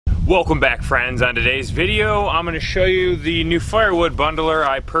Welcome back, friends. On today's video I'm going to show you the new Firewood bundler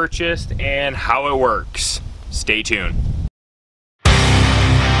I purchased and how it works. Stay tuned.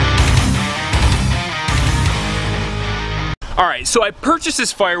 Alright, so I purchased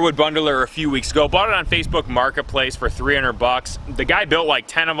this Firewood bundler a few weeks ago. Bought it on Facebook Marketplace for 300 bucks. The guy built like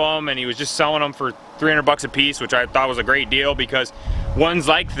 10 of them and he was just selling them for 300 bucks a piece, which I thought was a great deal because ones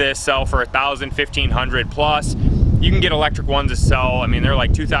like this sell for $1,000, $1,500 plus. You can get electric ones to sell. I mean, they're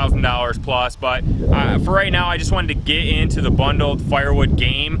like $2,000 plus, but for right now I just wanted to get into the bundled Firewood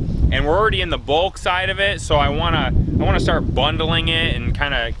game, and we're already in the bulk side of it, so I want to start bundling it and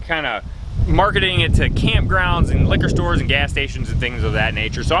kind of marketing it to campgrounds and liquor stores and gas stations and things of that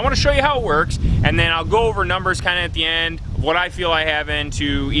nature. So I want to show you how it works, and then I'll go over numbers kind of at the end of what I feel I have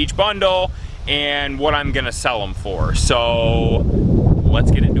into each bundle and what I'm gonna sell them for. So let's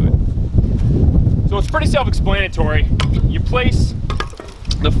get into it. So it's pretty self-explanatory. You place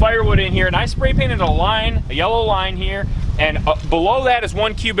the Firewood in here, and I spray painted a line, a yellow line here, and below that is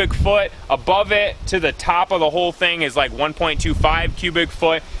 1 cubic foot. Above it to the top of the whole thing is like 1.25 cubic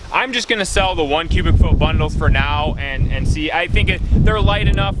foot. I'm just gonna sell the 1 cubic foot bundles for now and see. I think they're light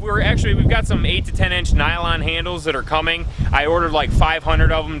enough. We've got some 8 to 10 inch nylon handles that are coming. I ordered like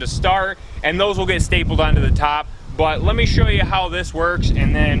 500 of them to start, and those will get stapled onto the top. But let me show you how this works,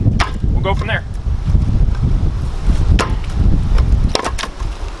 and then we'll go from there.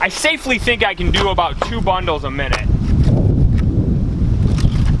 I safely think I can do about 2 bundles a minute.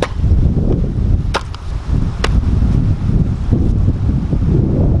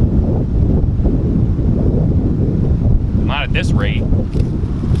 Not at this rate.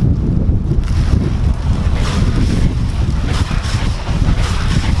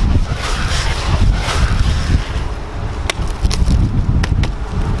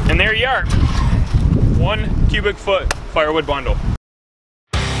 And there you are. 1 cubic foot Firewood bundle.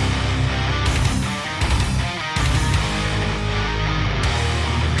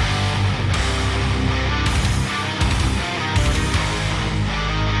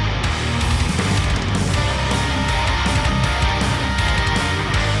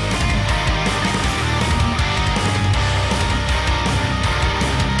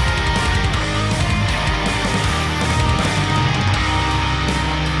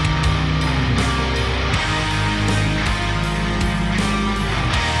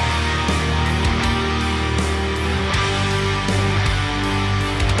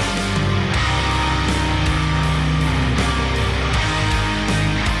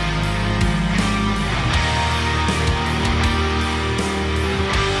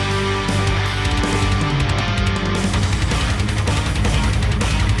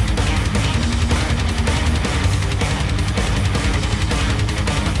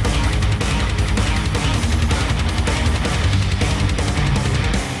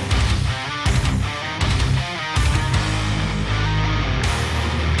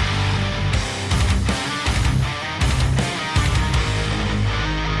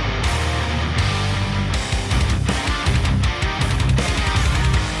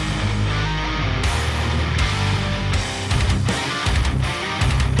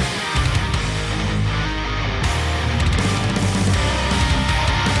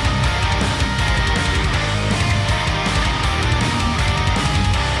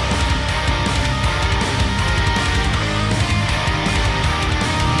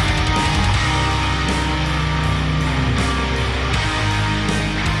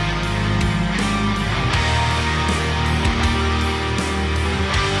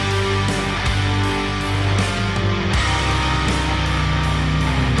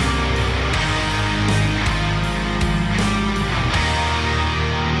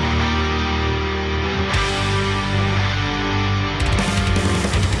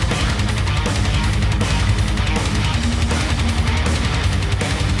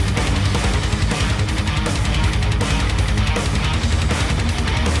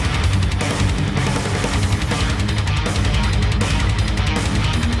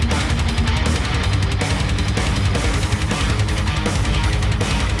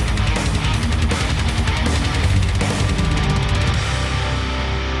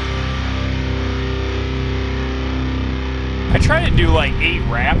 I try to do like 8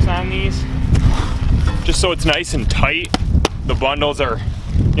 wraps on these, just so it's nice and tight. The bundles are,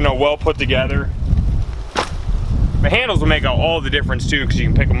 you know, well put together. The handles will make all the difference too, because you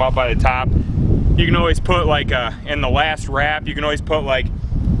can pick them up by the top. You can always put like in the last wrap, you can always put like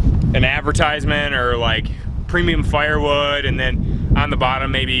an advertisement or like premium Firewood, and then on the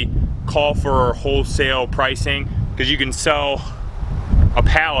bottom maybe call for wholesale pricing, because you can sell a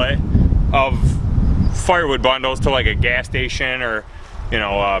pallet of Firewood bundles to like a gas station or you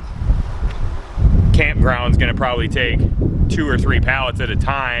know, campground's gonna probably take 2 or 3 pallets at a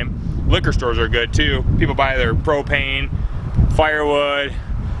time. Liquor stores are good too. People buy their propane, firewood,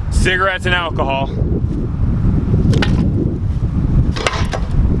 cigarettes, and alcohol.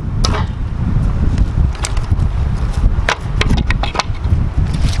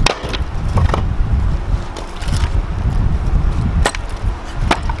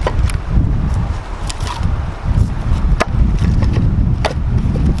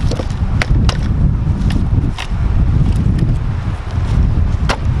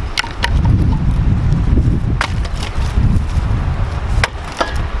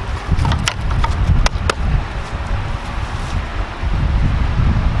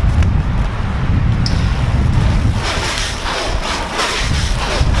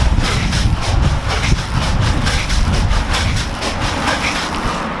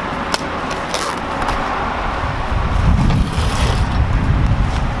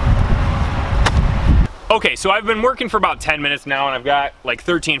 Okay, so I've been working for about 10 minutes now, and I've got like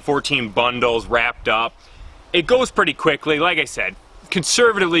 13, 14 bundles wrapped up. It goes pretty quickly. Like I said,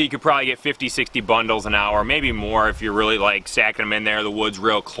 conservatively, you could probably get 50, 60 bundles an hour, maybe more if you're really like stacking them in there, the wood's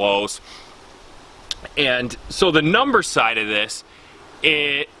real close. And so the number side of this,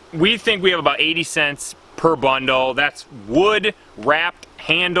 we think we have about 80 cents per bundle. That's wood, wrapped,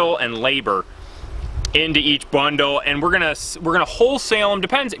 handle, and labor into each bundle. And we're gonna wholesale them.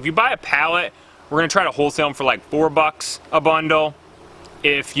 Depends, if you buy a pallet, we're gonna try to wholesale them for like $4 a bundle.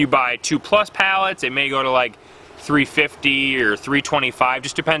 If you buy 2+ pallets, it may go to like $3.50 or $3.25.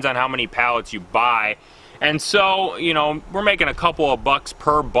 Just depends on how many pallets you buy. And so, you know, we're making a couple of bucks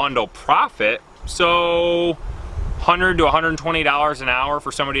per bundle profit. So $100 to $120 an hour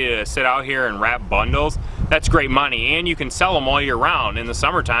for somebody to sit out here and wrap bundles. That's great money, and you can sell them all year round. In the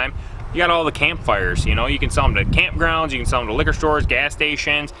summertime, you got all the campfires, you know, you can sell them to campgrounds, you can sell them to liquor stores, gas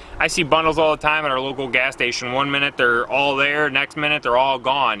stations. I see bundles all the time at our local gas station. One minute they're all there, next minute they're all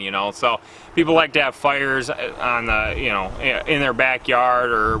gone, you know. So people like to have fires on the, you know, in their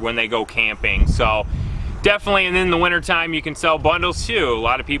backyard or when they go camping. So definitely, and in the wintertime you can sell bundles too. A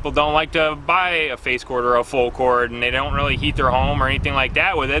lot of people don't like to buy a face cord or a full cord, and they don't really heat their home or anything like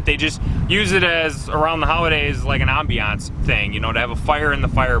that with it. They just use it as, around the holidays, like an ambiance thing, you know, to have a fire in the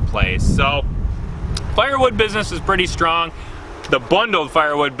fireplace. So firewood business is pretty strong. The bundled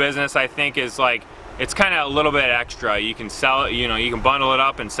firewood business, I think, is like, it's kind of a little bit extra. You can sell it, you know, you can bundle it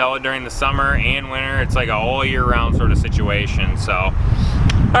up and sell it during the summer and winter. It's like a all year round sort of situation. So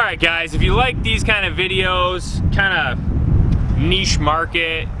alright guys, if you like these kind of videos, kind of niche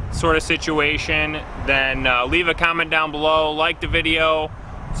market sort of situation, then leave a comment down below, like the video,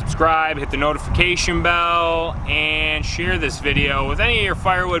 subscribe, hit the notification bell, and share this video with any of your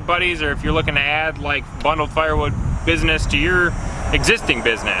firewood buddies, or if you're looking to add like bundled firewood business to your existing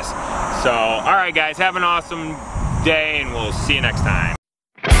business. So alright guys, have an awesome day, and we'll see you next time.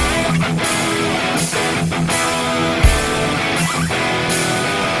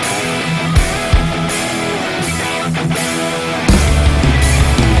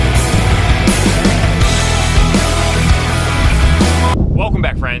 Welcome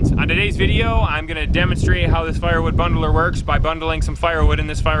back, friends. On today's video, I'm going to demonstrate how this firewood bundler works by bundling some firewood in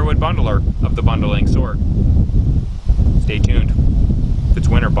this firewood bundler of the bundling sort. Stay tuned. If it's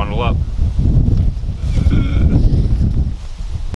winter, bundle up.